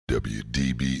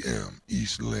WDBM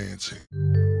East Lansing.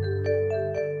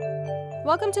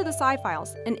 Welcome to the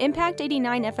Sci-Files, an Impact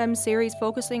 89 FM series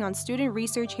focusing on student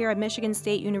research here at Michigan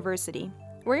State University.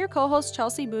 We're your co-hosts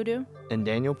Chelsea Boudou and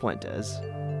Daniel Puentes.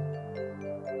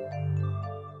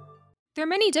 There are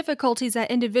many difficulties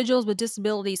that individuals with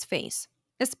disabilities face,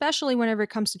 especially whenever it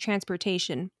comes to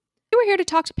transportation. We were here to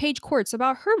talk to Paige Quartz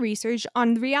about her research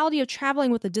on the reality of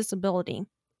traveling with a disability.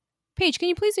 Paige, can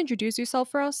you please introduce yourself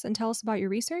for us and tell us about your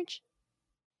research?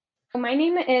 My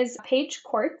name is Paige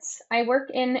Quartz. I work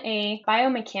in a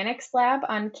biomechanics lab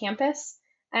on campus,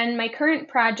 and my current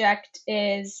project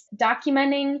is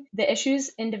documenting the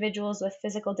issues individuals with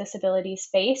physical disabilities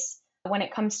face when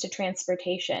it comes to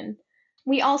transportation.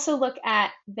 We also look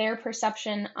at their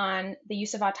perception on the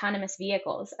use of autonomous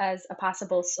vehicles as a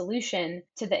possible solution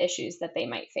to the issues that they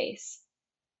might face.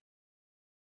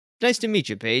 Nice to meet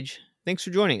you, Paige. Thanks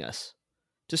for joining us.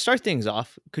 To start things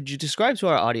off, could you describe to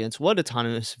our audience what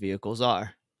autonomous vehicles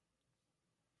are?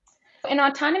 An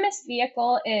autonomous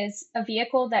vehicle is a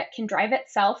vehicle that can drive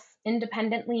itself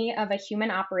independently of a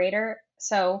human operator,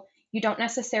 so you don't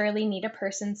necessarily need a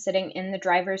person sitting in the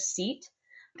driver's seat.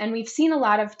 And we've seen a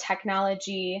lot of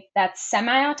technology that's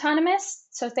semi-autonomous,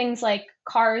 so things like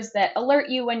cars that alert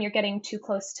you when you're getting too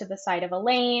close to the side of a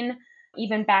lane.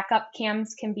 Even backup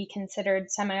cams can be considered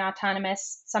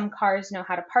semi-autonomous. Some cars know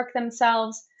how to park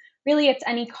themselves. Really, it's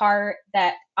any car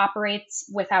that operates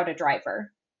without a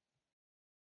driver.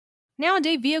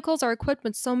 Nowadays, vehicles are equipped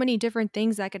with so many different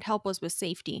things that could help us with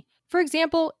safety. For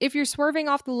example, if you're swerving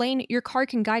off the lane, your car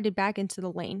can guide it back into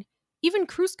the lane. Even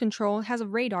cruise control has a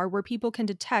radar where people can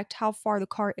detect how far the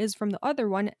car is from the other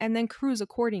one and then cruise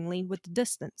accordingly with the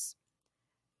distance.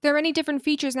 There are many different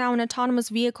features now in autonomous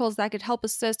vehicles that could help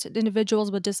assist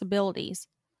individuals with disabilities.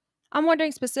 I'm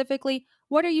wondering specifically,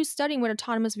 what are you studying with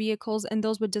autonomous vehicles and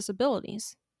those with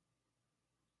disabilities?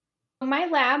 My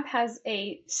lab has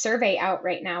a survey out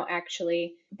right now,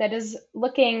 actually, that is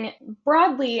looking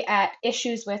broadly at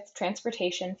issues with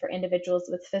transportation for individuals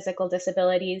with physical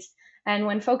disabilities. And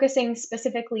when focusing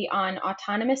specifically on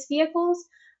autonomous vehicles,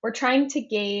 we're trying to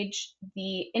gauge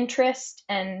the interest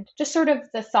and just sort of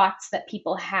the thoughts that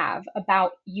people have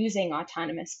about using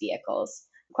autonomous vehicles.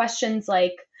 Questions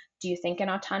like, do you think an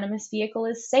autonomous vehicle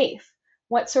is safe?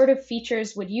 What sort of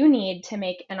features would you need to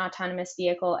make an autonomous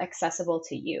vehicle accessible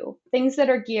to you? Things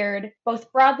that are geared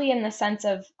both broadly in the sense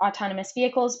of autonomous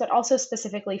vehicles, but also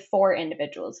specifically for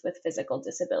individuals with physical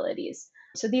disabilities.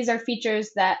 So these are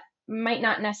features that might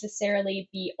not necessarily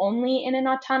be only in an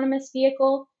autonomous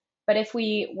vehicle, but if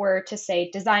we were to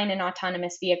say design an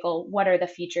autonomous vehicle, what are the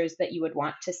features that you would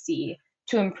want to see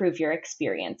to improve your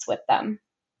experience with them?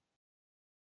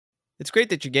 It's great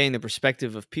that you're getting the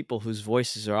perspective of people whose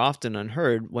voices are often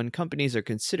unheard when companies are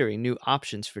considering new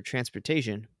options for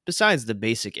transportation, besides the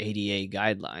basic ADA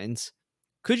guidelines.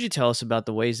 Could you tell us about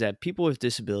the ways that people with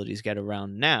disabilities get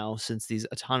around now, since these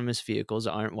autonomous vehicles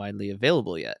aren't widely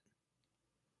available yet?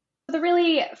 The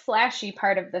really flashy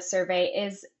part of the survey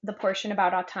is the portion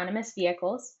about autonomous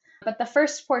vehicles, but the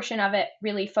first portion of it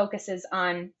really focuses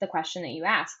on the question that you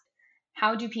asked.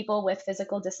 How do people with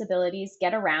physical disabilities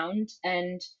get around,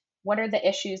 and what are the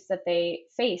issues that they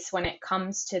face when it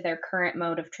comes to their current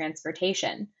mode of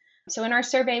transportation? So in our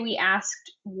survey, we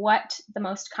asked what the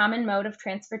most common mode of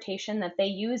transportation that they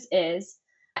use is,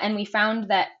 and we found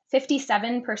that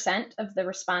 57% of the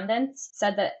respondents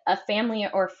said that a family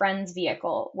or friend's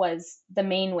vehicle was the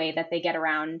main way that they get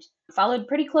around, followed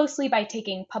pretty closely by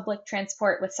taking public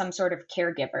transport with some sort of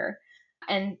caregiver.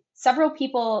 And several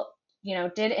people,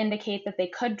 did indicate that they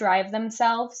could drive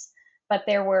themselves, but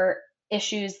there were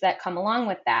issues that come along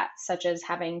with that, such as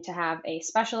having to have a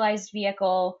specialized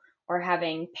vehicle or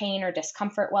having pain or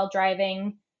discomfort while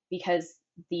driving, because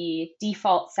the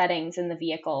default settings in the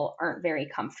vehicle aren't very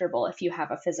comfortable if you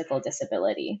have a physical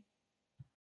disability.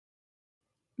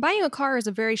 Buying a car is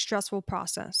a very stressful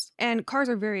process, and cars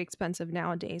are very expensive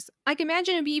nowadays. I can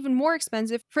imagine it'd be even more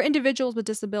expensive for individuals with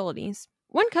disabilities.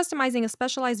 When customizing a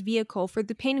specialized vehicle for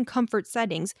the pain and comfort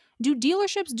settings, do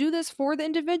dealerships do this for the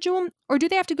individual, or do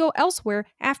they have to go elsewhere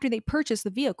after they purchase the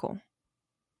vehicle?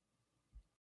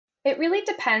 It really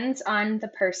depends on the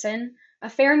person. A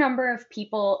fair number of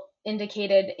people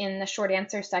indicated in the short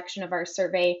answer section of our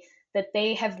survey that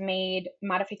they have made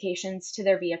modifications to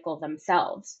their vehicle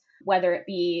themselves, whether it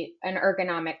be an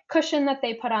ergonomic cushion that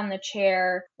they put on the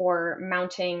chair or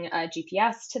mounting a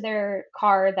GPS to their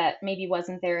car that maybe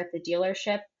wasn't there at the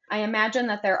dealership. I imagine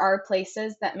that there are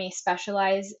places that may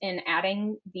specialize in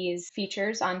adding these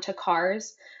features onto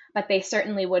cars, but they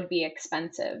certainly would be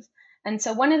expensive. And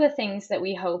so, one of the things that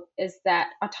we hope is that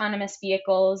autonomous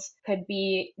vehicles could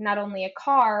be not only a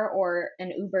car or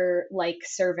an Uber like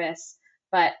service,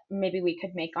 but maybe we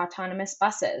could make autonomous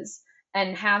buses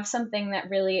and have something that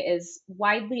really is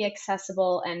widely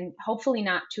accessible and hopefully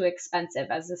not too expensive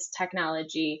as this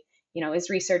technology, is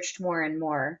researched more and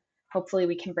more. Hopefully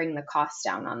we can bring the cost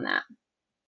down on that.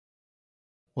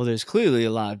 Well, there's clearly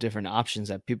a lot of different options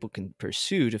that people can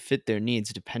pursue to fit their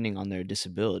needs depending on their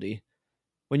disability.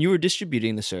 When you were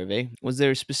distributing the survey, was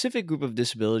there a specific group of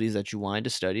disabilities that you wanted to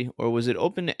study, or was it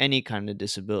open to any kind of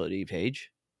disability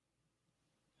page?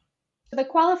 The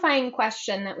qualifying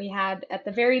question that we had at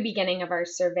the very beginning of our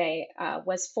survey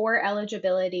was for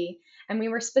eligibility, and we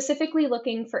were specifically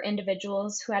looking for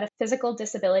individuals who had a physical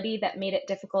disability that made it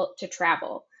difficult to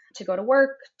travel, to go to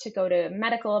work, to go to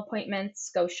medical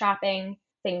appointments, go shopping,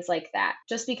 things like that.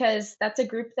 Just because that's a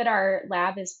group that our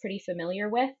lab is pretty familiar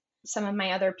with. Some of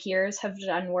my other peers have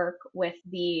done work with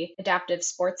the Adaptive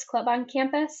Sports Club on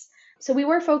campus. So we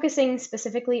were focusing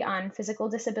specifically on physical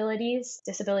disabilities,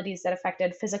 disabilities that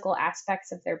affected physical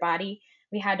aspects of their body.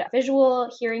 We had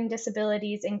visual, hearing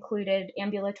disabilities included,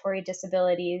 ambulatory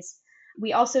disabilities.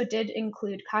 We also did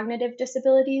include cognitive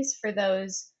disabilities for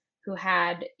those who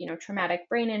had, traumatic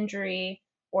brain injury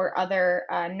or other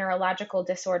neurological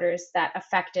disorders that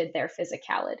affected their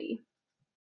physicality.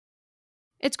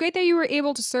 It's great that you were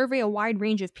able to survey a wide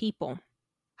range of people.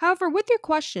 However, with your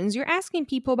questions, you're asking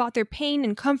people about their pain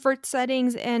and comfort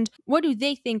settings and what do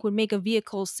they think would make a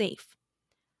vehicle safe.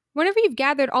 Whenever you've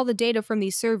gathered all the data from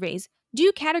these surveys, do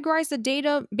you categorize the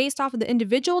data based off of the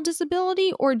individual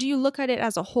disability or do you look at it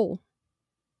as a whole?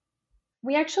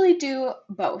 We actually do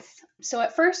both. So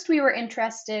at first, we were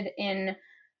interested in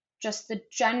just the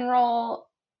general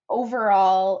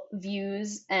overall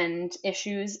views and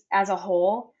issues as a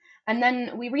whole. And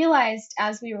then we realized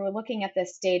as we were looking at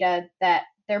this data that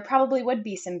there probably would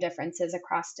be some differences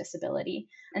across disability.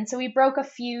 And so we broke a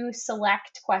few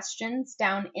select questions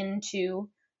down into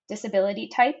disability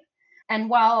type. And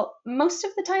while most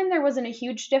of the time there wasn't a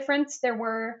huge difference, there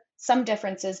were some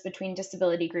differences between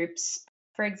disability groups.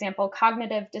 For example,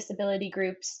 cognitive disability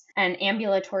groups and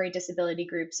ambulatory disability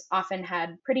groups often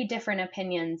had pretty different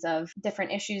opinions of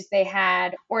different issues they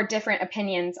had or different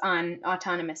opinions on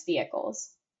autonomous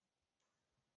vehicles.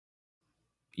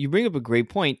 You bring up a great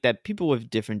point that people with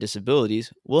different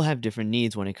disabilities will have different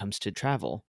needs when it comes to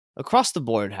travel. Across the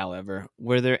board, however,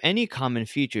 were there any common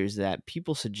features that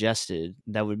people suggested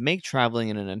that would make traveling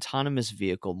in an autonomous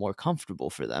vehicle more comfortable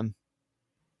for them?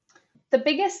 The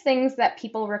biggest things that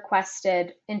people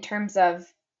requested in terms of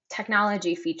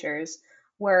technology features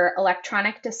were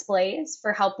electronic displays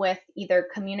for help with either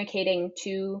communicating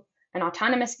to an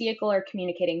autonomous vehicle or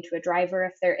communicating to a driver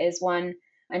if there is one.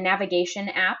 A navigation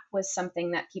app was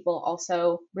something that people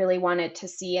also really wanted to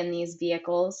see in these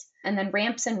vehicles. And then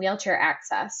ramps and wheelchair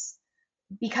access.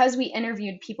 Because we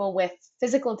interviewed people with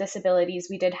physical disabilities,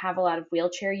 we did have a lot of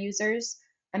wheelchair users.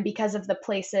 And because of the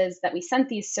places that we sent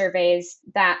these surveys,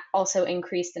 that also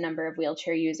increased the number of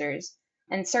wheelchair users.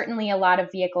 And certainly a lot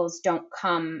of vehicles don't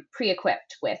come pre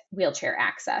equipped with wheelchair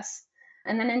access.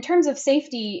 And then in terms of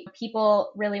safety,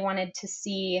 people really wanted to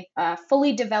see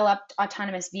fully developed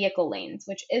autonomous vehicle lanes,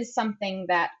 which is something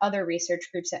that other research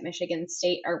groups at Michigan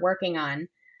State are working on.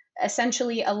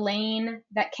 Essentially, a lane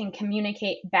that can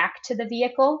communicate back to the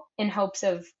vehicle in hopes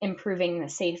of improving the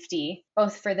safety,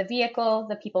 both for the vehicle,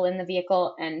 the people in the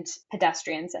vehicle, and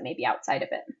pedestrians that may be outside of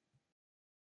it.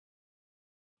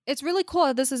 It's really cool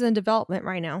that this is in development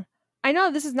right now. I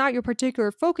know this is not your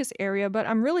particular focus area, but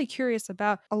I'm really curious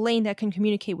about a lane that can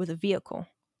communicate with a vehicle.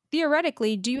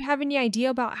 Theoretically, do you have any idea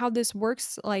about how this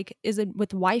works? Like, is it with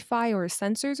Wi Fi or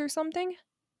sensors or something?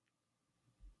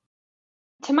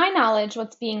 To my knowledge,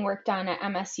 what's being worked on at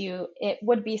MSU, it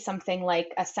would be something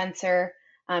like a sensor,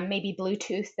 maybe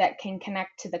Bluetooth that can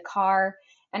connect to the car.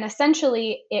 And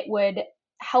essentially, it would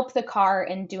help the car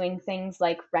in doing things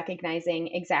like recognizing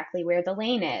exactly where the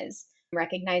lane is,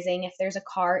 recognizing if there's a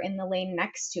car in the lane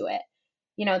next to it.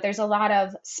 There's a lot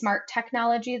of smart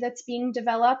technology that's being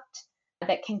developed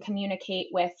that can communicate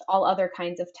with all other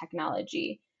kinds of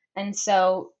technology. And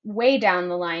so, way down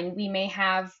the line, we may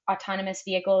have autonomous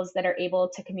vehicles that are able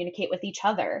to communicate with each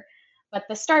other. But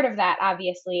the start of that,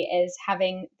 obviously, is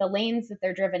having the lanes that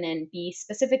they're driven in be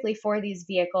specifically for these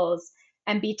vehicles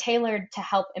and be tailored to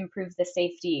help improve the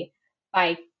safety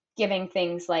by giving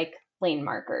things like lane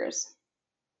markers.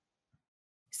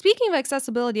 Speaking of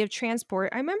accessibility of transport,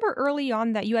 I remember early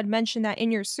on that you had mentioned that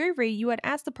in your survey, you had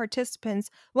asked the participants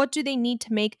what do they need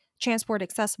to make transport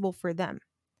accessible for them.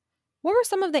 What were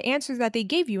some of the answers that they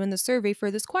gave you in the survey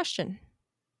for this question?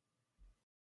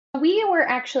 We were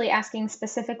actually asking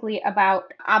specifically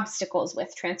about obstacles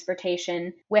with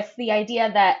transportation, with the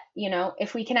idea that,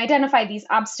 if we can identify these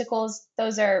obstacles,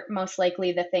 those are most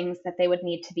likely the things that they would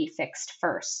need to be fixed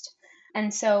first.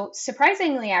 And so,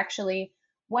 surprisingly, actually,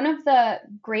 one of the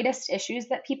greatest issues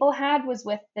that people had was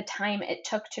with the time it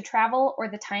took to travel or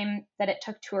the time that it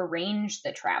took to arrange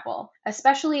the travel,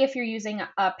 especially if you're using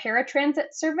a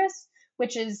paratransit service,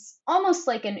 which is almost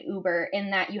like an Uber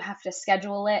in that you have to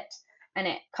schedule it and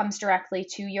it comes directly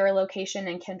to your location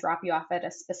and can drop you off at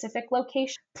a specific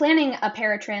location. Planning a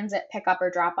paratransit pickup or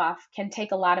drop off can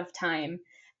take a lot of time.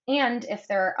 And if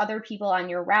there are other people on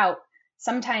your route,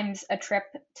 sometimes a trip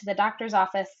to the doctor's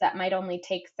office that might only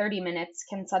take 30 minutes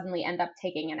can suddenly end up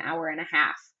taking an hour and a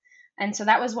half. And so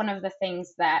that was one of the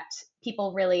things that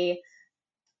people really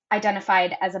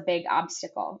identified as a big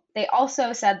obstacle. They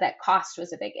also said that cost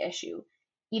was a big issue,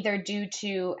 either due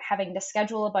to having to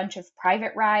schedule a bunch of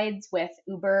private rides with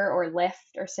Uber or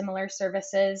Lyft or similar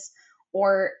services,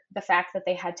 or the fact that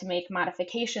they had to make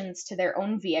modifications to their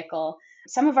own vehicle.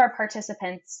 Some of our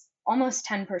participants, almost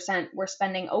 10%, were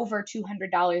spending over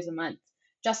 $200 a month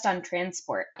just on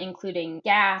transport, including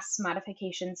gas,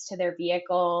 modifications to their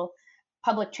vehicle,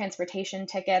 public transportation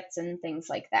tickets, and things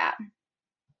like that.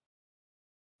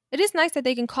 It is nice that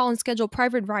they can call and schedule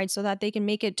private rides so that they can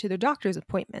make it to their doctor's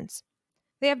appointments.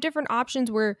 They have different options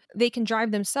where they can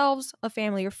drive themselves, a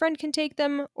family or friend can take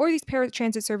them, or these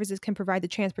paratransit services can provide the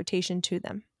transportation to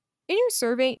them. In your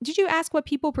survey, did you ask what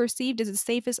people perceived as the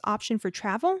safest option for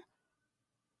travel?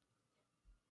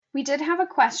 We did have a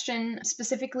question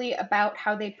specifically about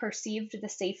how they perceived the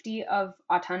safety of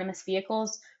autonomous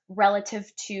vehicles relative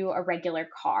to a regular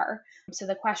car. So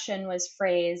the question was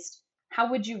phrased,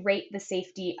 how would you rate the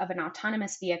safety of an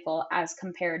autonomous vehicle as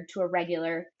compared to a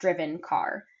regular driven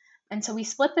car? And so we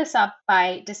split this up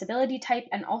by disability type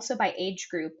and also by age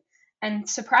group. And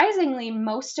surprisingly,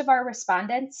 most of our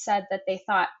respondents said that they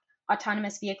thought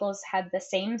autonomous vehicles had the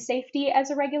same safety as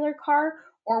a regular car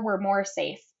or were more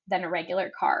safe than a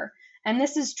regular car. And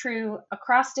this is true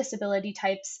across disability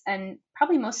types and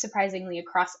probably most surprisingly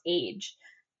across age.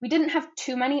 We didn't have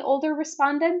too many older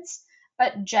respondents,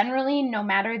 but generally, no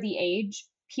matter the age,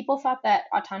 people thought that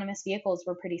autonomous vehicles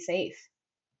were pretty safe.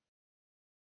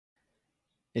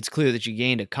 It's clear that you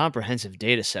gained a comprehensive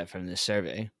data set from this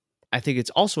survey. I think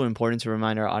it's also important to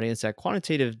remind our audience that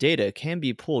quantitative data can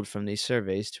be pulled from these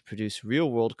surveys to produce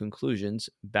real world conclusions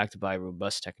backed by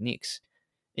robust techniques.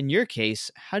 In your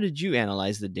case, how did you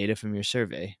analyze the data from your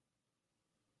survey?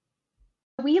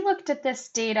 We looked at this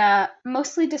data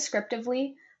mostly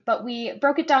descriptively, but we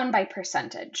broke it down by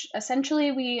percentage.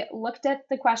 Essentially, we looked at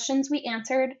the questions we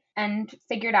answered and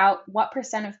figured out what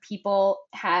percent of people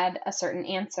had a certain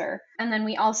answer. And then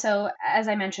we also, as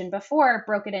I mentioned before,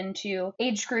 broke it into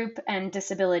age group and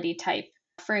disability type.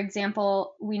 For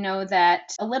example, we know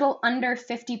that a little under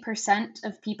 50%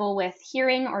 of people with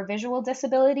hearing or visual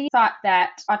disability thought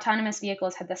that autonomous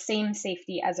vehicles had the same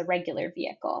safety as a regular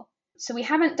vehicle. So we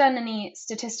haven't done any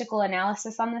statistical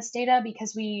analysis on this data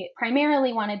because we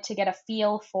primarily wanted to get a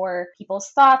feel for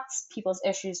people's thoughts, people's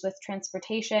issues with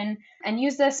transportation, and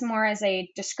use this more as a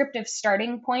descriptive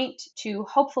starting point to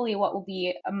hopefully what will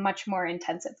be a much more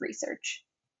intensive research.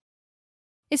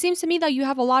 It seems to me that you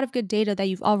have a lot of good data that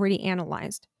you've already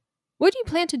analyzed. What do you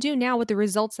plan to do now with the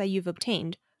results that you've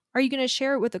obtained? Are you going to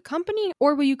share it with a company,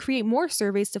 or will you create more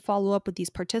surveys to follow up with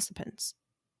these participants?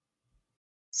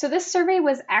 So this survey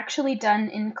was actually done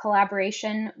in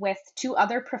collaboration with two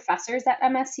other professors at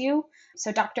MSU.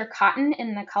 So Dr. Cotton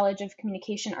in the College of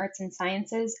Communication Arts and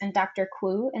Sciences and Dr.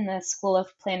 Kwu in the School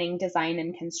of Planning, Design,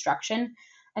 and Construction.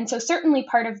 And so certainly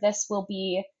part of this will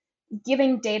be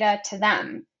giving data to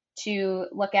them to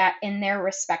look at in their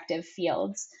respective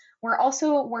fields. We're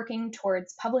also working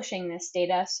towards publishing this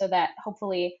data so that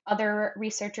hopefully other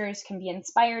researchers can be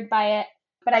inspired by it.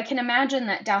 But I can imagine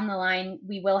that down the line,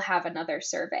 we will have another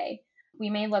survey.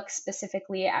 We may look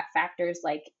specifically at factors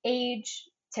like age.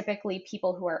 Typically,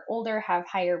 people who are older have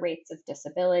higher rates of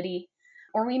disability.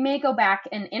 Or we may go back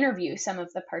and interview some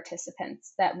of the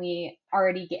participants that we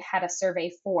already had a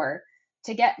survey for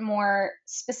to get more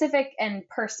specific and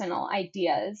personal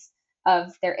ideas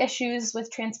of their issues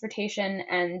with transportation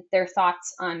and their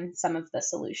thoughts on some of the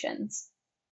solutions.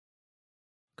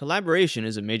 Collaboration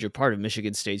is a major part of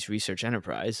Michigan State's research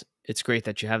enterprise. It's great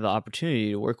that you have the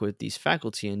opportunity to work with these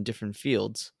faculty in different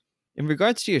fields. In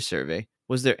regards to your survey,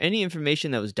 was there any information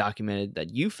that was documented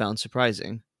that you found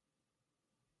surprising?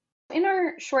 In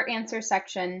our short answer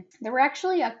section, there were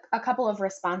actually a couple of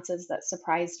responses that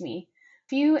surprised me.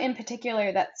 Few in particular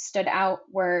that stood out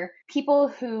were people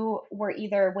who were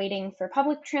either waiting for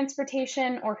public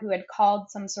transportation or who had called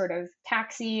some sort of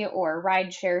taxi or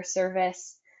rideshare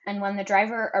service. And when the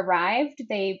driver arrived,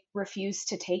 they refused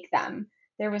to take them.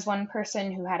 There was one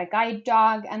person who had a guide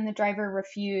dog and the driver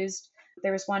refused.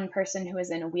 There was one person who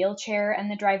was in a wheelchair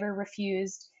and the driver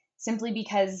refused, simply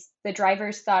because the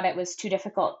drivers thought it was too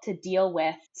difficult to deal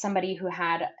with somebody who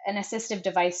had an assistive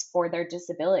device for their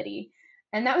disability.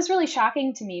 And that was really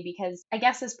shocking to me because I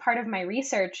guess as part of my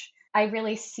research, I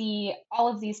really see all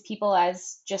of these people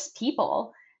as just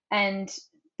people. And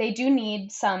they do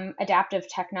need some adaptive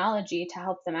technology to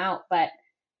help them out. But,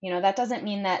 that doesn't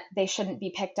mean that they shouldn't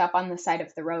be picked up on the side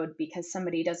of the road because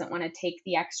somebody doesn't want to take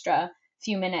the extra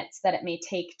few minutes that it may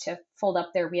take to fold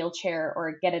up their wheelchair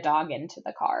or get a dog into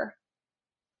the car.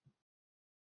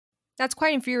 That's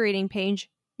quite infuriating, Paige.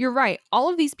 You're right. All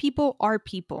of these people are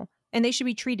people, and they should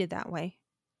be treated that way.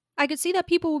 I could see that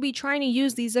people will be trying to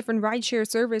use these different rideshare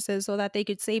services so that they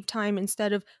could save time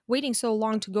instead of waiting so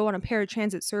long to go on a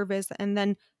paratransit service and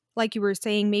then, like you were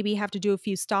saying, maybe have to do a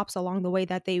few stops along the way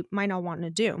that they might not want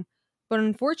to do. But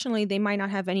unfortunately, they might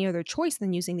not have any other choice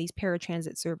than using these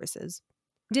paratransit services.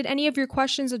 Did any of your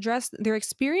questions address their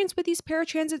experience with these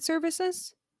paratransit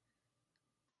services?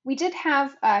 We did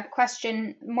have a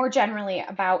question more generally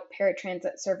about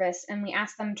paratransit service, and we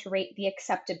asked them to rate the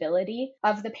acceptability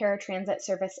of the paratransit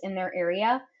service in their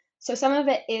area. So some of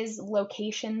it is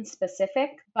location specific,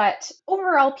 but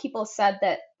overall people said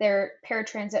that their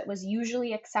paratransit was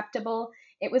usually acceptable.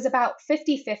 It was about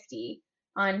 50-50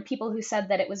 on people who said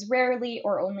that it was rarely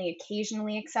or only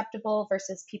occasionally acceptable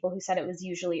versus people who said it was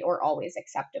usually or always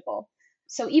acceptable.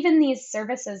 So even these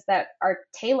services that are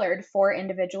tailored for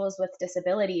individuals with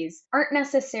disabilities aren't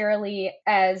necessarily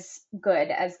as good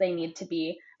as they need to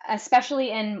be, especially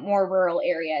in more rural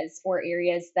areas or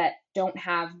areas that don't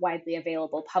have widely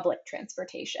available public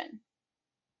transportation.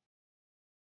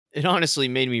 It honestly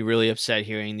made me really upset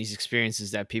hearing these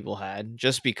experiences that people had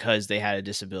just because they had a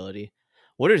disability.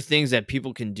 What are things that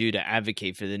people can do to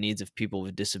advocate for the needs of people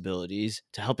with disabilities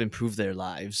to help improve their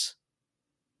lives?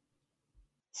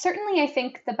 Certainly, I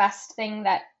think the best thing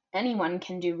that anyone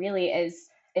can do really is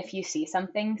if you see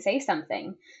something, say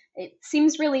something. It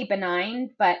seems really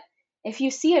benign, but if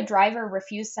you see a driver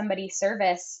refuse somebody's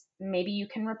service, maybe you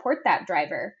can report that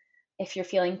driver. If you're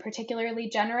feeling particularly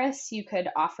generous, you could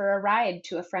offer a ride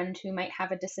to a friend who might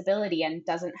have a disability and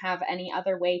doesn't have any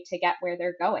other way to get where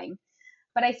they're going.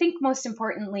 But I think most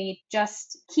importantly,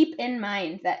 just keep in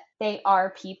mind that they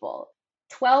are people.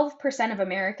 12% of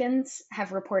Americans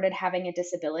have reported having a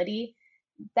disability.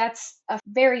 That's a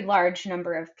very large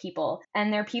number of people,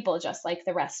 and they're people just like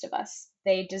the rest of us.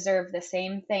 They deserve the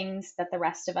same things that the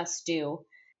rest of us do.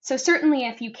 So certainly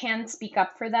if you can speak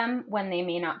up for them when they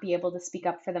may not be able to speak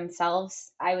up for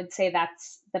themselves, I would say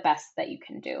that's the best that you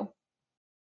can do.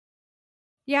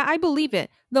 Yeah, I believe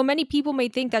it. Though many people may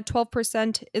think that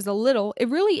 12% is a little, it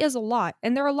really is a lot,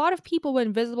 and there are a lot of people with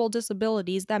invisible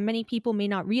disabilities that many people may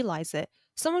not realize it.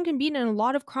 Someone can be in a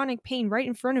lot of chronic pain right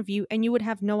in front of you and you would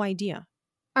have no idea.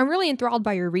 I'm really enthralled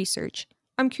by your research.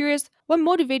 I'm curious, what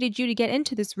motivated you to get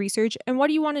into this research and what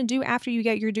do you want to do after you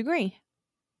get your degree?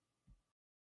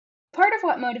 Part of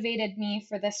what motivated me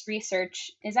for this research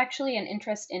is actually an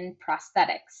interest in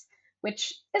prosthetics,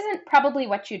 which isn't probably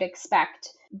what you'd expect.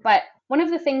 But one of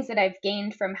the things that I've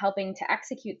gained from helping to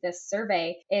execute this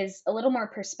survey is a little more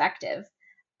perspective.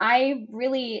 I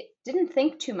really didn't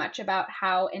think too much about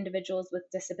how individuals with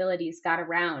disabilities got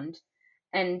around.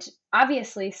 And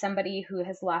obviously, somebody who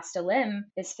has lost a limb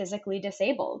is physically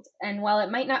disabled. And while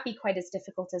it might not be quite as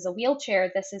difficult as a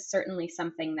wheelchair, this is certainly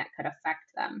something that could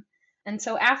affect them. And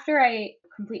so after I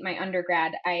complete my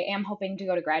undergrad, I am hoping to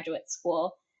go to graduate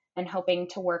school and hoping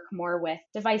to work more with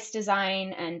device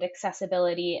design and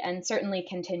accessibility, and certainly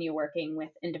continue working with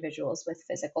individuals with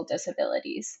physical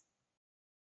disabilities.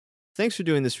 Thanks for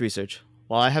doing this research.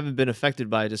 While I haven't been affected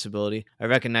by a disability, I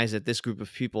recognize that this group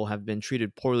of people have been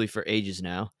treated poorly for ages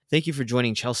now. Thank you for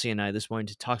joining Chelsea and I this morning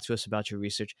to talk to us about your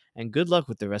research, and good luck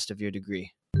with the rest of your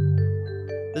degree.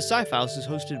 The Sci-Files is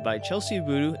hosted by Chelsea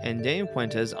Abudu and Dan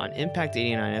Puentes on Impact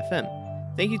 89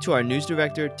 FM. Thank you to our news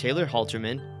director, Taylor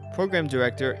Halterman, program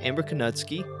director, Amber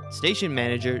Konutsky, station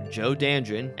manager, Joe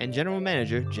Dandrin, and general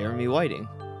manager, Jeremy Whiting.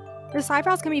 The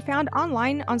Sci-Files can be found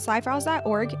online on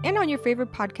scifiles.org and on your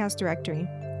favorite podcast directory.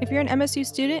 If you're an MSU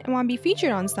student and want to be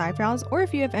featured on Sci-Files, or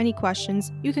if you have any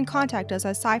questions, you can contact us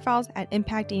at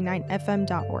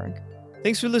scifiles@impact89fm.org.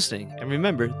 Thanks for listening, and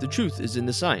remember, the truth is in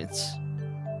the science.